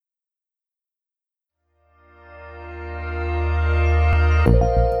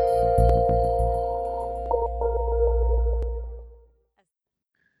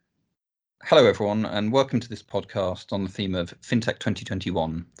Hello, everyone, and welcome to this podcast on the theme of FinTech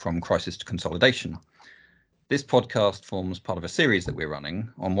 2021, From Crisis to Consolidation. This podcast forms part of a series that we're running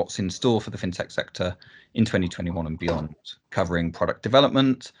on what's in store for the FinTech sector in 2021 and beyond, covering product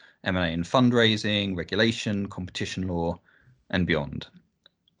development, M&A and fundraising, regulation, competition law, and beyond.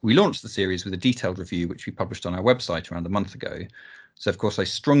 We launched the series with a detailed review, which we published on our website around a month ago. So, of course, I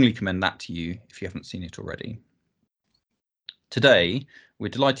strongly commend that to you if you haven't seen it already. Today, we're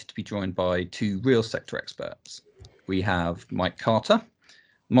delighted to be joined by two real sector experts. We have Mike Carter.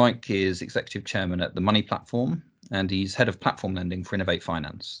 Mike is Executive Chairman at the Money Platform, and he's Head of Platform Lending for Innovate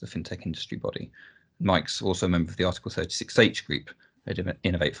Finance, the FinTech industry body. Mike's also a member of the Article 36H group at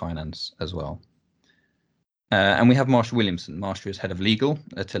Innovate Finance as well. And we have Marsha Williamson. Marsha is Head of Legal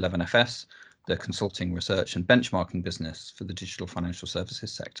at 11FS, the consulting, research and benchmarking business for the digital financial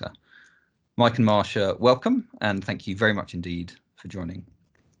services sector. Mike and Marsha, welcome, and thank you very much indeed for joining.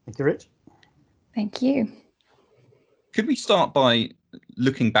 Thank you, Rich. Thank you. Could we start by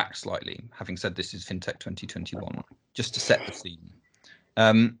looking back slightly, having said this is FinTech 2021, just to set the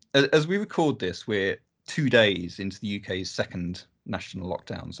scene? As we record this, we're 2 days into the UK's second national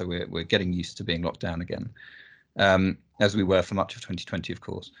lockdown, so we're getting used to being locked down again, as we were for much of 2020, of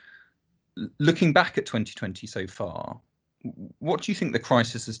course. Looking back at 2020 so far, what do you think the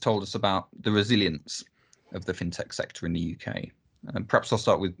crisis has told us about the resilience of the FinTech sector in the UK? Perhaps I'll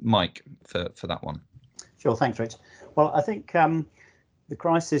start with Mike for that one. Sure, thanks, Rich. Well, I think the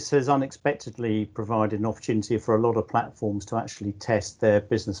crisis has unexpectedly provided an opportunity for a lot of platforms to actually test their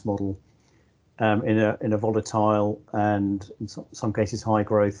business model in a volatile and in some cases high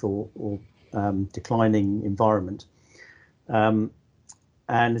growth or declining environment. And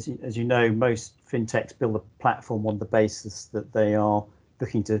as you know, most fintechs build a platform on the basis that they are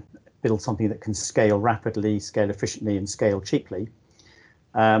looking to build something that can scale rapidly, scale efficiently, and scale cheaply.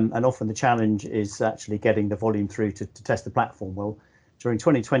 And often the challenge is actually getting the volume through to test the platform. Well, during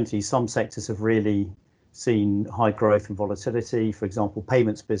 2020, some sectors have really seen high growth and volatility. For example,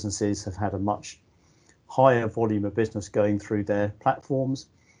 payments businesses have had a much higher volume of business going through their platforms.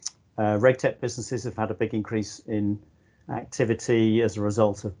 RegTech businesses have had a big increase in activity as a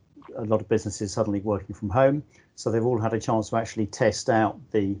result of a lot of businesses suddenly working from home. So they've all had a chance to actually test out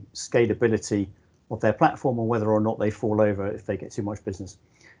the scalability of their platform and whether or not they fall over if they get too much business.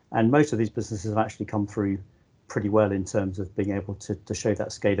 And most of these businesses have actually come through pretty well in terms of being able to show that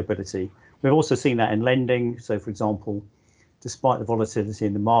scalability. We've also seen that in lending. So, for example, despite the volatility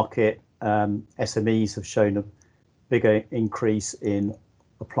in the market, SMEs have shown a bigger increase in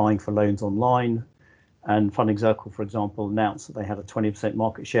applying for loans online. And Funding Circle, for example, announced that they had a 20%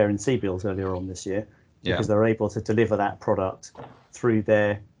 market share in CBILS earlier on this year because they're able to deliver that product through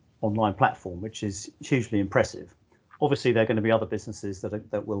their online platform, which is hugely impressive. Obviously, there are going to be other businesses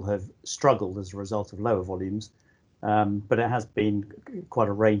that will have struggled as a result of lower volumes, but it has been quite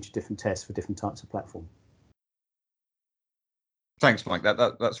a range of different tests for different types of platform. Thanks, Mike.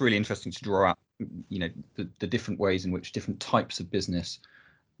 That's really interesting to draw out, the different ways in which different types of business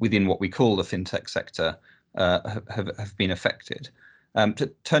within what we call the FinTech sector have been affected.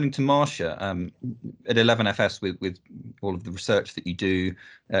 Turning to Marsha, at 11FS with all of the research that you do,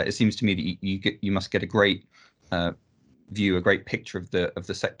 it seems to me that you must get a great view, a great picture of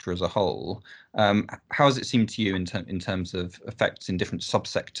the sector as a whole. How has it seemed to you in terms of effects in different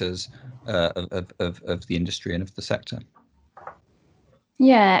subsectors of the industry and of the sector?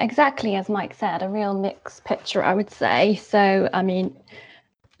 Yeah, exactly as Mike said, a real mixed picture, I would say. So, I mean,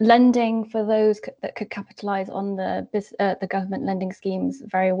 lending for those that could capitalise on the government lending schemes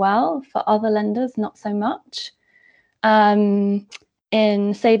very well. For other lenders, not so much.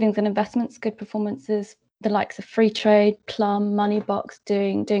 In savings and investments, good performances, the likes of Freetrade, Plum, Moneybox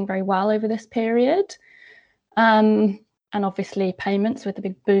doing very well over this period. And obviously payments with a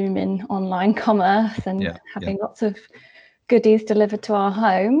big boom in online commerce and having lots of goodies delivered to our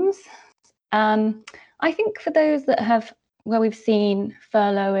homes. I think for those where we've seen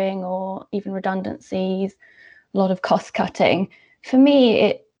furloughing or even redundancies, a lot of cost cutting, for me,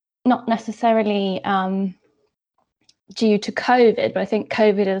 it not necessarily due to COVID, but I think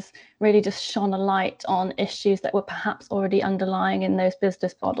COVID has really just shone a light on issues that were perhaps already underlying in those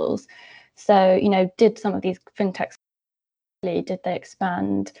business models. So, did some of these fintechs, did they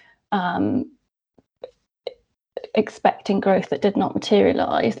expand expecting growth that did not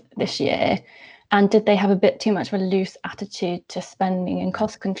materialize this year? And did they have a bit too much of a loose attitude to spending and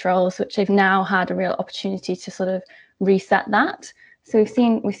cost controls, which they've now had a real opportunity to sort of reset that? So we've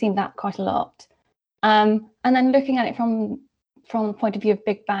seen that quite a lot. And then looking at it from the point of view of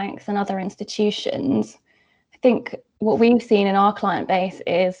big banks and other institutions, I think what we've seen in our client base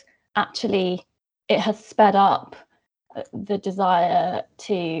is actually it has sped up the desire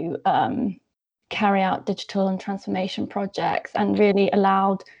to carry out digital and transformation projects, and really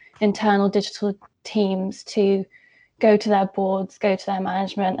allowed internal digital teams to go to their boards, go to their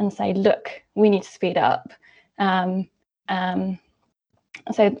management and say, look, we need to speed up. So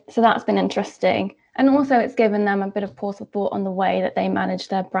that's been interesting. And also it's given them a bit of pause for thought on the way that they manage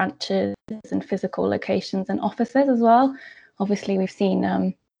their branches and physical locations and offices as well. Obviously, we've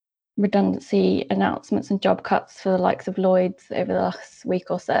seen redundancy announcements and job cuts for the likes of Lloyds over the last week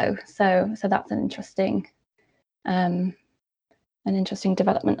or so. So that's an interesting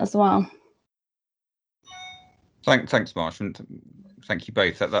development as well. Thanks, Marsh, and thank you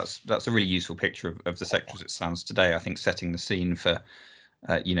both. That's a really useful picture of the sector as it stands today. I think setting the scene for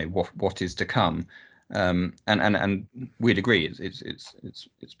what is to come, and we'd agree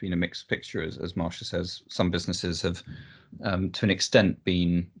it's been a mixed picture, as Marcia says. Some businesses have, to an extent,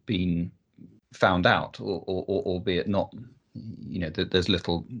 been found out, or albeit not. There's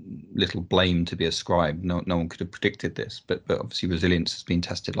little blame to be ascribed. No one could have predicted this, but obviously resilience has been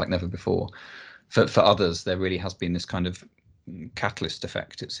tested like never before. For others, there really has been this kind of catalyst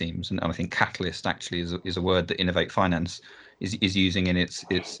effect, it seems, and I think catalyst actually is a word that Innovate Finance is using in its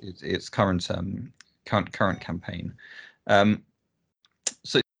current campaign.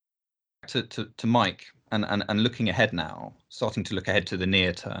 So to Mike, and looking ahead now, starting to look ahead to the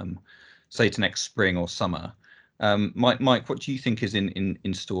near term, say to next spring or summer. Mike, what do you think is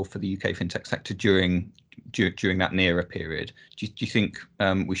in store for the UK fintech sector during that nearer period? Do you think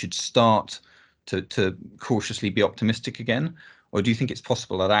we should start to cautiously be optimistic again, or do you think it's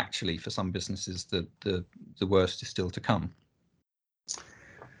possible that actually for some businesses the worst is still to come?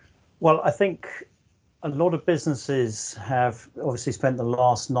 Well, I think a lot of businesses have obviously spent the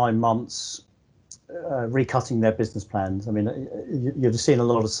last 9 months recutting their business plans. I mean, you've seen a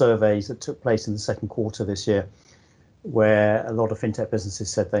lot of surveys that took place in the second quarter this year, where a lot of fintech businesses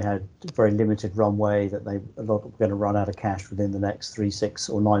said they had very limited runway, that a lot were going to run out of cash within the next 3, 6,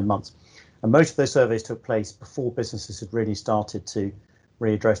 or 9 months. And most of those surveys took place before businesses had really started to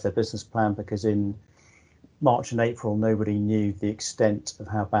readdress their business plan, because in March and April, nobody knew the extent of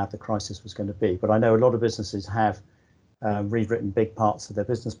how bad the crisis was going to be. But I know a lot of businesses have rewritten big parts of their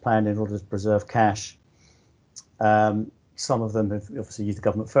business plan in order to preserve cash. Some of them have obviously used the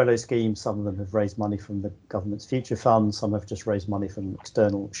government furlough scheme. Some of them have raised money from the government's future fund. Some have just raised money from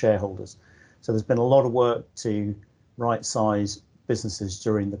external shareholders. So there's been a lot of work to right-size businesses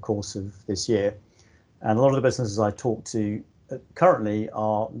during the course of this year. And a lot of the businesses I talk to currently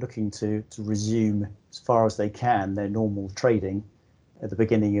are looking to resume, as far as they can, their normal trading at the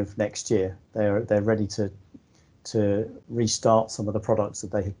beginning of next year. They're ready to restart some of the products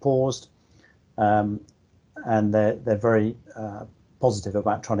that they had paused, and they're very positive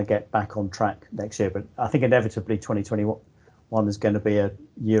about trying to get back on track next year. But I think inevitably 2021 is going to be a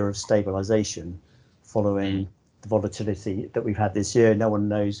year of stabilization following the volatility that we've had this year. No one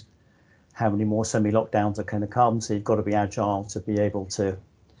knows how many more semi-lockdowns are going to come, so you've got to be agile to be able to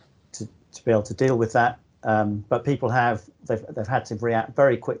deal with that. But people they've had to react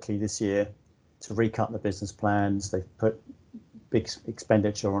very quickly this year to recut the business plans. They've put big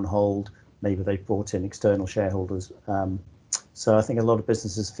expenditure on hold. Maybe they've brought in external shareholders. So I think a lot of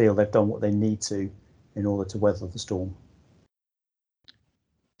businesses feel they've done what they need to in order to weather the storm.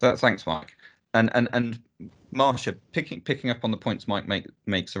 Thanks, Mike. And Marcia, picking up on the points Mike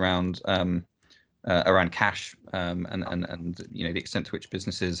makes around cash, and the extent to which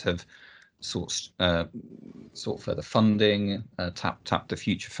businesses have sought further funding, tap the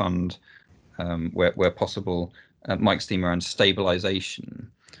future fund where possible. Mike's theme around stabilization.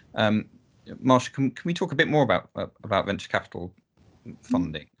 Marcia, can we talk a bit more about venture capital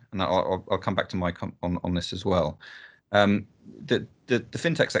funding? And I'll come back to Mike on this as well. The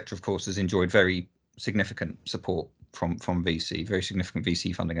fintech sector, of course, has enjoyed very significant support from VC, very significant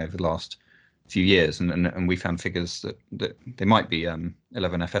VC funding over the last few years, and we found figures that they might be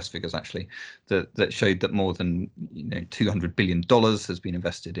 11FS figures actually that showed that more than $200 billion has been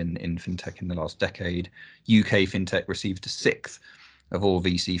invested in fintech in the last decade. UK fintech received a sixth of all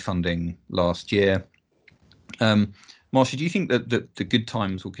VC funding last year. Marcia, do you think that the good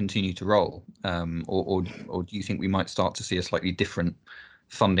times will continue to roll, or do you think we might start to see a slightly different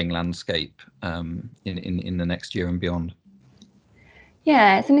funding landscape in the next year and beyond?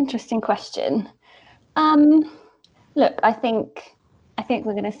 Yeah, it's an interesting question. Look, I think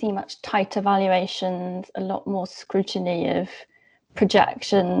we're going to see much tighter valuations, a lot more scrutiny of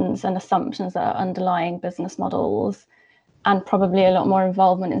projections and assumptions that are underlying business models, and probably a lot more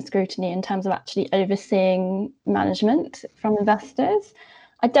involvement and scrutiny in terms of actually overseeing management from investors.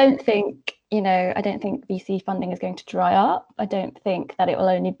 I don't think VC funding is going to dry up. I don't think that it will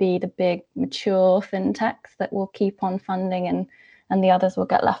only be the big mature fintechs that will keep on funding and the others will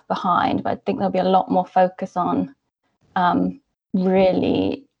get left behind. But I think there'll be a lot more focus on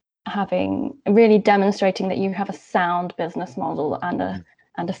really demonstrating that you have a sound business model and a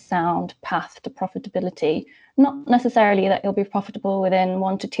sound path to profitability. Not necessarily that you'll be profitable within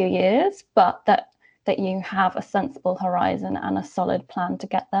 1 to 2 years, but that you have a sensible horizon and a solid plan to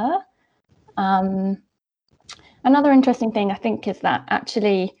get there. Another interesting thing I think is that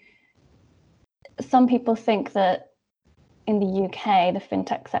actually some people think that in the UK, the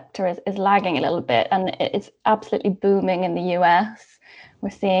fintech sector is lagging a little bit, and it's absolutely booming in the US. We're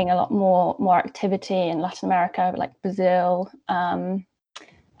seeing a lot more activity in Latin America, like Brazil, and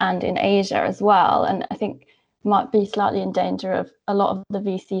in Asia as well. And I think might be slightly in danger of a lot of the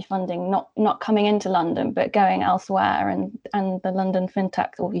VC funding not coming into London, but going elsewhere, and the London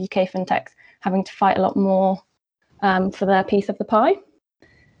fintechs or UK fintechs having to fight a lot more for their piece of the pie.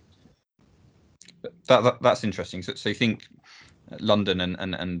 That's interesting. So you think London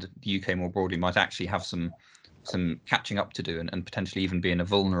and the UK more broadly might actually have some catching up to do, and potentially even be in a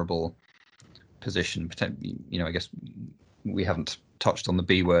vulnerable position. I guess we haven't touched on the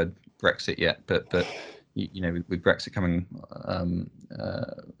B word, Brexit, yet, but with Brexit coming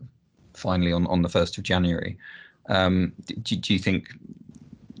finally on the 1st of January, do you think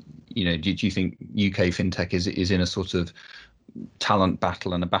UK fintech is in a sort of talent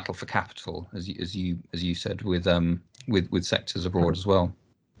battle and a battle for capital, as you said, with sectors abroad as well?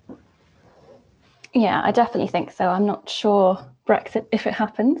 Yeah, I definitely think so. I'm not sure Brexit, if it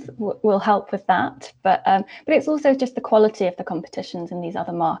happens, will help with that, but it's also just the quality of the competitions in these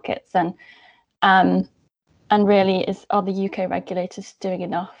other markets, and really are the UK regulators doing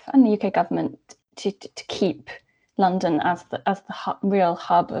enough, and the UK government to keep London as the real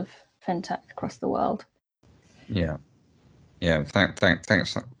hub of fintech across the world? Yeah.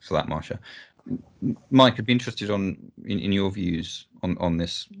 Thanks for that, Marcia. Mike, I'd be interested in your views on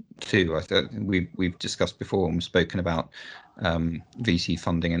this too. I thought we've discussed before and we've spoken about VC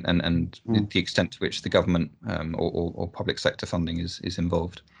funding and the extent to which the government or public sector funding is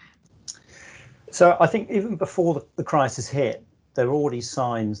involved. So I think even before the crisis hit, there were already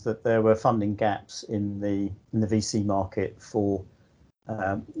signs that there were funding gaps in the VC market for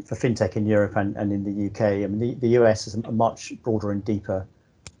fintech in Europe and in the UK. I mean, the US is a much broader and deeper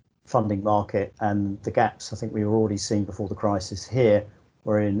funding market, and the gaps I think we were already seeing before the crisis here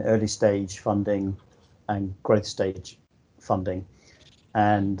were in early stage funding and growth stage funding,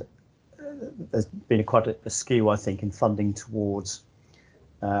 and there's been quite a skew, I think, in funding towards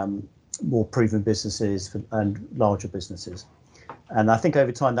more proven businesses and larger businesses. And I think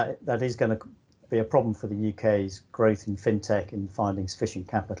over time that is going to be a problem for the UK's growth in fintech in finding sufficient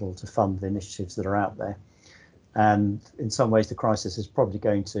capital to fund the initiatives that are out there. And in some ways, the crisis is probably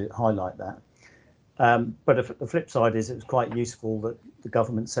going to highlight that. But the flip side is it was quite useful that the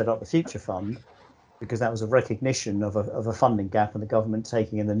government set up the Future Fund, because that was a recognition of a funding gap, and the government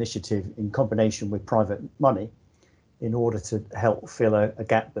taking an initiative in combination with private money in order to help fill a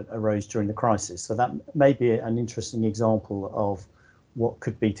gap that arose during the crisis. So that may be an interesting example of what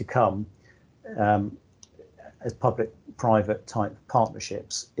could be to come as public-private type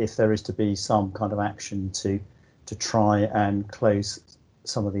partnerships, if there is to be some kind of action to try and close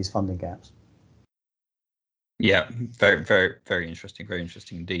some of these funding gaps. Yeah, very, very, very interesting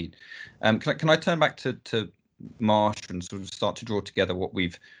indeed. Can I turn back to Marsh and sort of start to draw together what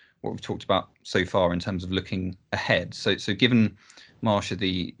we've talked about so far in terms of looking ahead? So given, Marcia,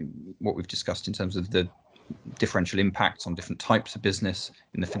 what we've discussed in terms of the differential impacts on different types of business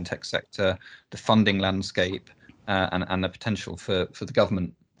in the fintech sector, the funding landscape, and the potential for the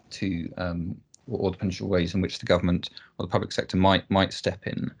government to, or the potential ways in which the government or the public sector might step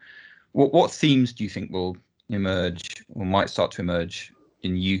in, what themes do you think will emerge or might start to emerge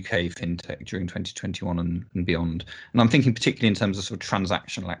in UK fintech during 2021 and beyond? And I'm thinking particularly in terms of sort of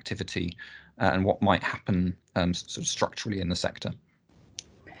transactional activity and what might happen sort of structurally in the sector.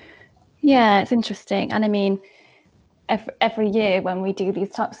 Yeah, it's interesting. And I mean, every year when we do these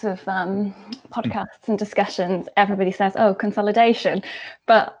types of podcasts and discussions, everybody says, oh, consolidation.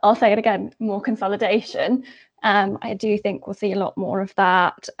 But I'll say it again, more consolidation. I do think we'll see a lot more of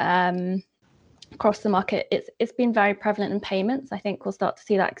that across the market. It's been very prevalent in payments. I think we'll start to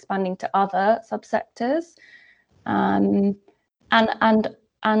see that expanding to other subsectors, and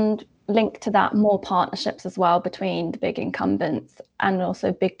linked to that, more partnerships as well between the big incumbents and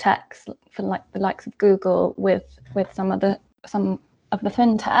also big techs, for like the likes of Google with some of the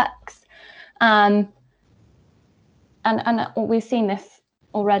fintechs, and we've seen this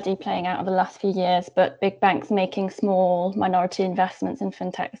already playing out over the last few years, but big banks making small minority investments in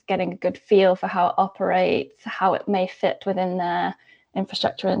fintechs, getting a good feel for how it operates, how it may fit within their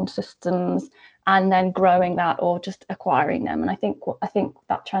infrastructure and systems, and then growing that or just acquiring them. And I think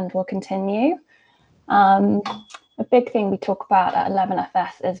that trend will continue. A big thing we talk about at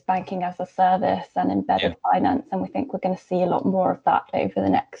 11FS is banking as a service and embedded finance, and we think we're going to see a lot more of that over the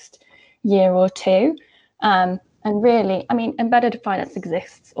next year or two. And really, I mean, embedded finance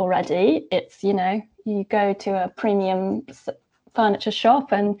exists already. It's, you know, you go to a premium furniture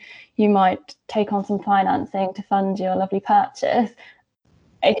shop and you might take on some financing to fund your lovely purchase.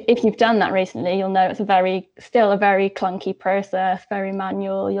 If you've done that recently, you'll know it's still a very clunky process, very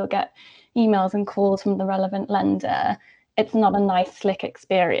manual. You'll get emails and calls from the relevant lender. It's not a nice, slick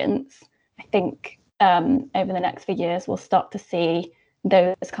experience. I think over the next few years, we'll start to see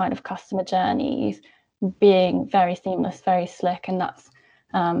those kind of customer journeys being very seamless, very slick, and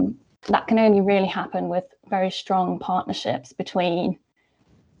that can only really happen with very strong partnerships between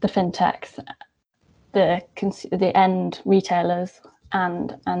the fintechs, the end retailers, and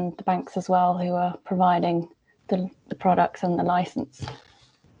the banks as well, who are providing the products and the license.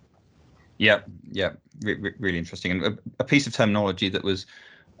 Yeah, really interesting. And a piece of terminology that was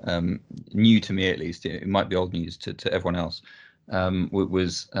new to me, at least, it might be old news to everyone else,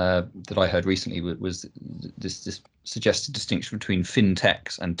 was that I heard recently was this suggested distinction between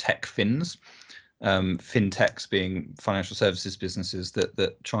fintechs and tech fins. Fintechs being financial services businesses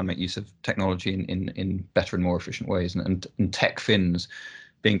that try and make use of technology in better and more efficient ways, and tech fins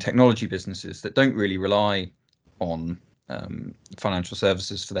being technology businesses that don't really rely on financial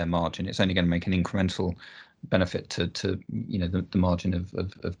services for their margin. It's only going to make an incremental benefit to you know the margin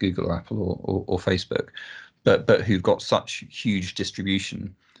of Google or Apple or Facebook, but who've got such huge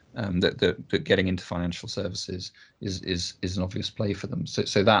distribution that getting into financial services is an obvious play for them.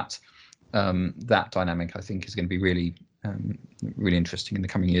 So that dynamic, I think, is going to be really interesting in the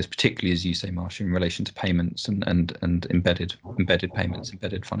coming years, particularly, as you say, Marcia, in relation to payments and embedded payments,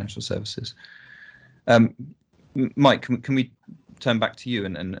 embedded financial services. Mike, can we turn back to you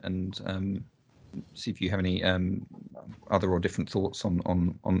and see if you have any other or different thoughts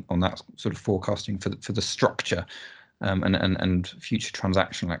on that sort of forecasting for the structure and future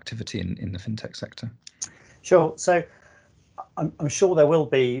transactional activity in the fintech sector? Sure. So I'm sure there will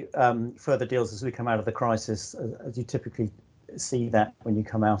be further deals as we come out of the crisis, as you typically see that when you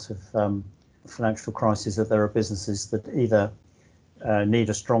come out of financial crisis, that there are businesses that either need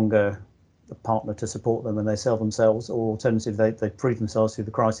a stronger partner to support them and they sell themselves, or alternatively they prove themselves through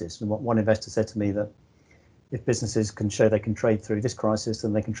the crisis. And one investor said to me that if businesses can show they can trade through this crisis,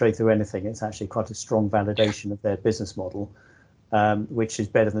 then they can trade through anything. It's actually quite a strong validation of their business model, which is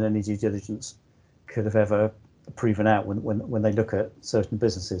better than any due diligence could have ever proven out when they look at certain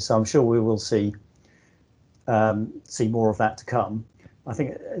businesses. So I'm sure we will see more of that to come. I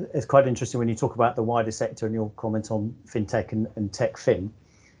think it's quite interesting when you talk about the wider sector and your comment on fintech and tech fin.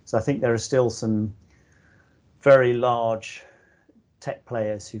 So I think there are still some very large tech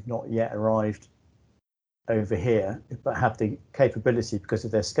players who've not yet arrived over here, but have the capability because of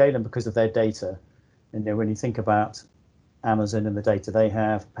their scale and because of their data. And when you think about Amazon and the data they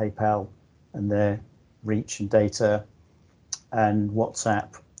have, PayPal and their reach and data, and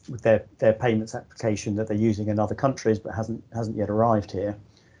WhatsApp with their payments application that they're using in other countries but hasn't yet arrived here.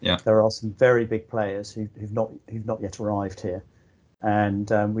 Yeah, there are some very big players who've not yet arrived here. And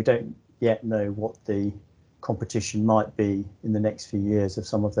we don't yet know what the competition might be in the next few years if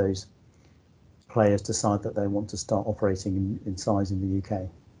some of those players decide that they want to start operating in size in the UK.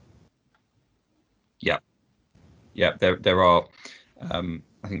 Yeah, there are,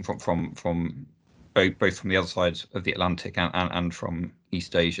 I think from both from the other side of the Atlantic and from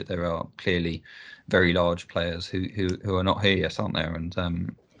East Asia, there are clearly very large players who are not here yet, aren't there?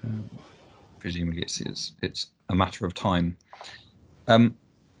 And presumably it's a matter of time.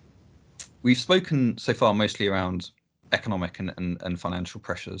 We've spoken so far mostly around economic and financial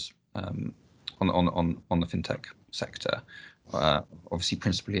pressures on the fintech sector, obviously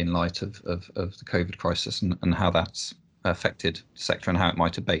principally in light of the COVID crisis and how that's affected the sector and how it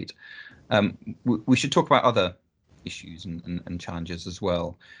might abate. We should talk about other issues and challenges as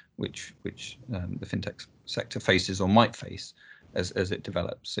well, which the fintech sector faces or might face as it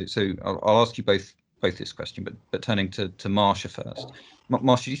develops. So I'll ask you both this question, but turning to Marcia first.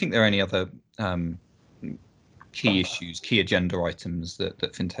 Marcia, do you think there are any other key issues, key agenda items that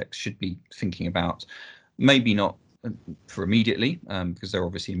fintechs should be thinking about? Maybe not for immediately, because there are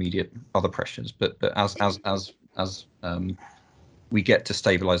obviously immediate other pressures, but as we get to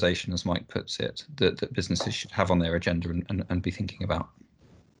stabilization, as Mike puts it, that businesses should have on their agenda and be thinking about.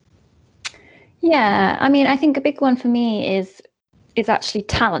 Yeah, I mean, I think a big one for me is actually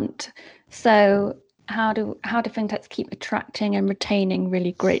talent. So how do fintechs keep attracting and retaining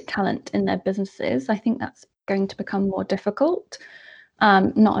really great talent in their businesses? I think that's going to become more difficult,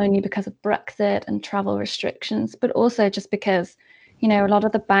 not only because of Brexit and travel restrictions, but also just because, you know, a lot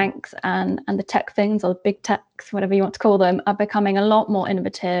of the banks and the tech things, or the big techs, whatever you want to call them, are becoming a lot more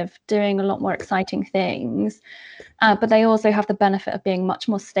innovative, doing a lot more exciting things. But they also have the benefit of being much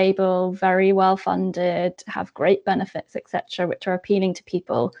more stable, very well funded, have great benefits, etc., which are appealing to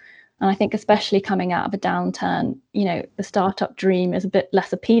people. And I think especially coming out of a downturn, you know, the startup dream is a bit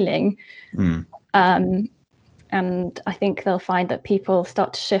less appealing. And I think they'll find that people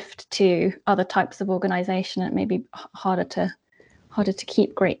start to shift to other types of organization, and it may be harder to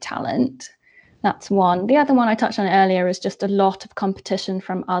keep great talent. That's one. The other one I touched on earlier is just a lot of competition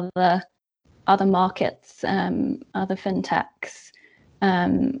from other markets, other fintechs,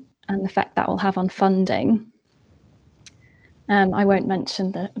 and the effect that will have on funding. I won't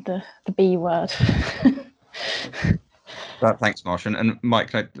mention the B word. Thanks, Marsha. And Mike,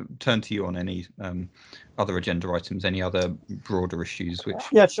 can I turn to you on any other agenda items, any other broader issues which...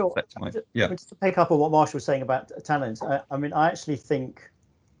 Yeah, sure. Just to pick up on what Marsha was saying about talent, I mean, I actually think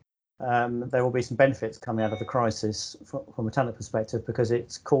there will be some benefits coming out of the crisis from a talent perspective, because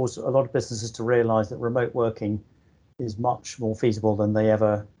it's caused a lot of businesses to realise that remote working is much more feasible than they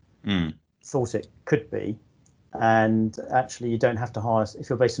ever thought it could be. And actually, you don't have to hire, if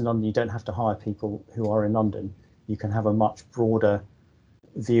you're based in London, you don't have to hire people who are in London. You can have a much broader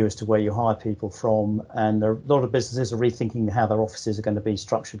view as to where you hire people from. And a lot of businesses are rethinking how their offices are going to be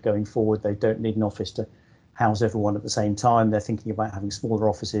structured going forward. They don't need an office to house everyone at the same time. They're thinking about having smaller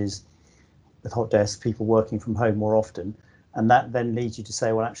offices with hot desks, people working from home more often. And that then leads you to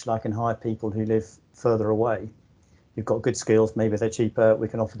say, well, actually, I can hire people who live further away. You've got good skills, maybe they're cheaper, we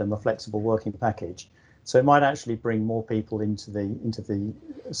can offer them a flexible working package. So it might actually bring more people into the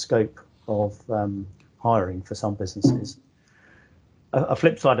scope of hiring for some businesses. A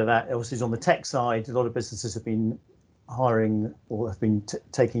flip side of that, obviously, is on the tech side. A lot of businesses have been hiring or have been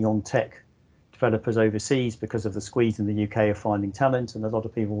taking on tech developers overseas because of the squeeze in the UK of finding talent. And a lot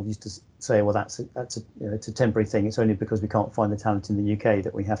of people used to say, well, it's a temporary thing. It's only because we can't find the talent in the UK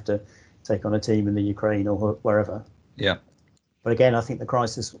that we have to take on a team in the Ukraine or wherever. Yeah. But again, I think the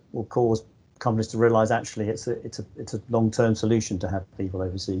crisis will cause companies to realise actually it's a long-term solution to have people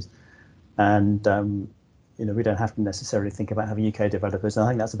overseas, and we don't have to necessarily think about having UK developers. And I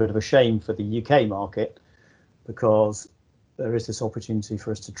think that's a bit of a shame for the UK market, because there is this opportunity for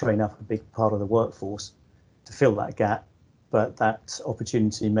us to train up a big part of the workforce to fill that gap, but that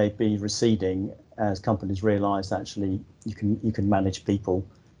opportunity may be receding as companies realise actually you can manage people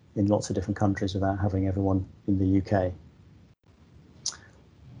in lots of different countries without having everyone in the UK.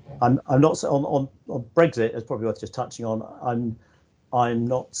 I'm not on Brexit. It's probably worth just touching on. I'm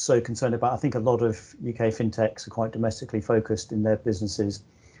not so concerned about. I think a lot of UK fintechs are quite domestically focused in their businesses,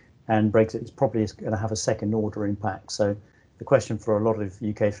 and Brexit is probably going to have a second order impact. So the question for a lot of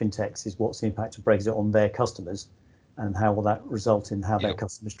UK fintechs is, what's the impact of Brexit on their customers, and how will that result in how their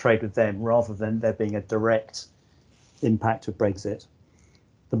customers trade with them, rather than there being a direct impact of Brexit.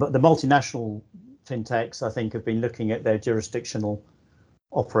 The multinational fintechs, I think, have been looking at their jurisdictional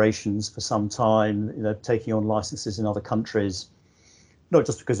operations for some time, taking on licenses in other countries, not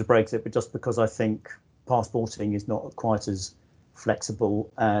just because of Brexit, but just because I think passporting is not quite as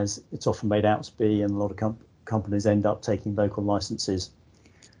flexible as it's often made out to be, and a lot of companies end up taking local licenses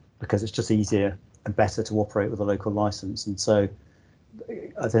because it's just easier and better to operate with a local license. And so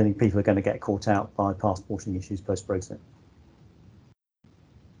I don't think people are going to get caught out by passporting issues post-Brexit.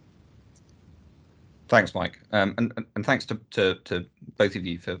 Thanks, Mike, and thanks to both of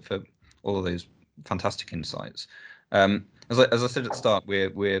you for all of those fantastic insights. As I said at the start,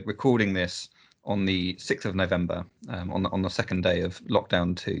 we're recording this on the 6th of November, on the second day of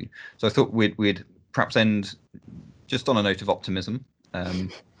lockdown 2. So I thought we'd perhaps end just on a note of optimism,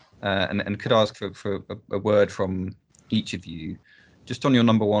 and could ask for a word from each of you, just on your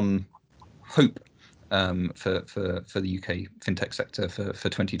number one hope for the UK fintech sector for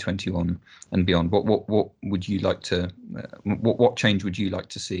 2021 and beyond. What would you like to what change would you like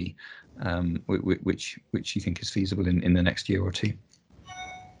to see, which you think is feasible in the next year or two?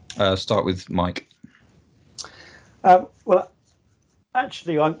 Start with Mike. Well,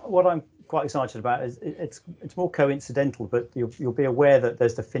 actually, what I'm quite excited about is it's more coincidental, but you'll be aware that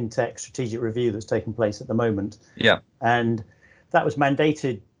there's the FinTech strategic review that's taking place at the moment. Yeah. And that was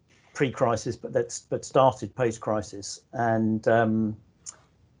mandated pre-crisis, but started post-crisis, and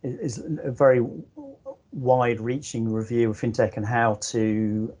is a very wide-reaching review of fintech and how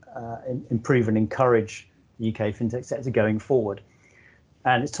to improve and encourage the UK fintech sector going forward.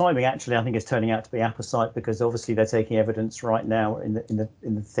 And its timing, actually, I think is turning out to be apposite, because obviously they're taking evidence right now in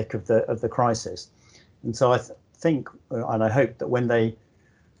the thick of the crisis. And so I think, and I hope that when they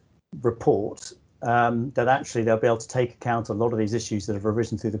report, that actually they'll be able to take account of a lot of these issues that have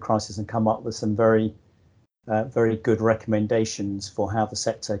arisen through the crisis and come up with some very good recommendations for how the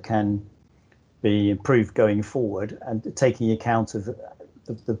sector can be improved going forward, and taking account of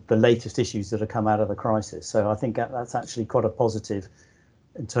the latest issues that have come out of the crisis. So I think that's actually quite a positive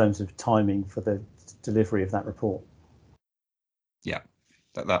in terms of timing for the delivery of that report. Yeah,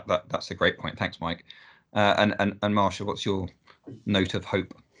 that's a great point. Thanks, Mike. And Marsha, what's your note of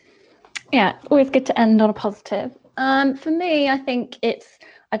hope? Yeah, always good to end on a positive. For me, I think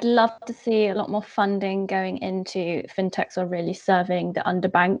I'd love to see a lot more funding going into fintechs or really serving the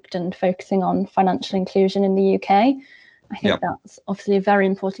underbanked and focusing on financial inclusion in the UK. I think that's obviously a very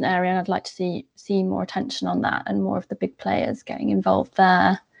important area, and I'd like to see more attention on that and more of the big players getting involved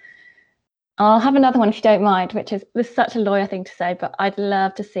there. I'll have another one if you don't mind, which is such a lawyer thing to say, but I'd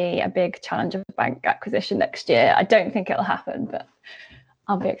love to see a big Challenger Bank acquisition next year. I don't think it'll happen, but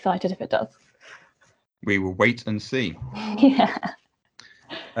I'll be excited if it does. We will wait and see. Yeah.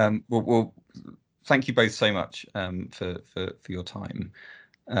 Well, thank you both so much for your time.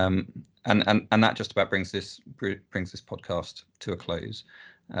 And that just about brings this podcast to a close.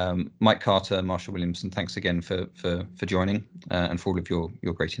 Mike Carter, Marsha Williamson, thanks again for joining and for all of your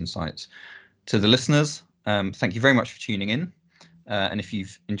great insights. To the listeners, thank you very much for tuning in. And if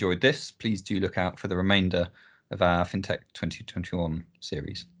you've enjoyed this, please do look out for the remainder of our FinTech 2021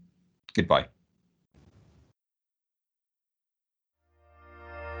 series. Goodbye.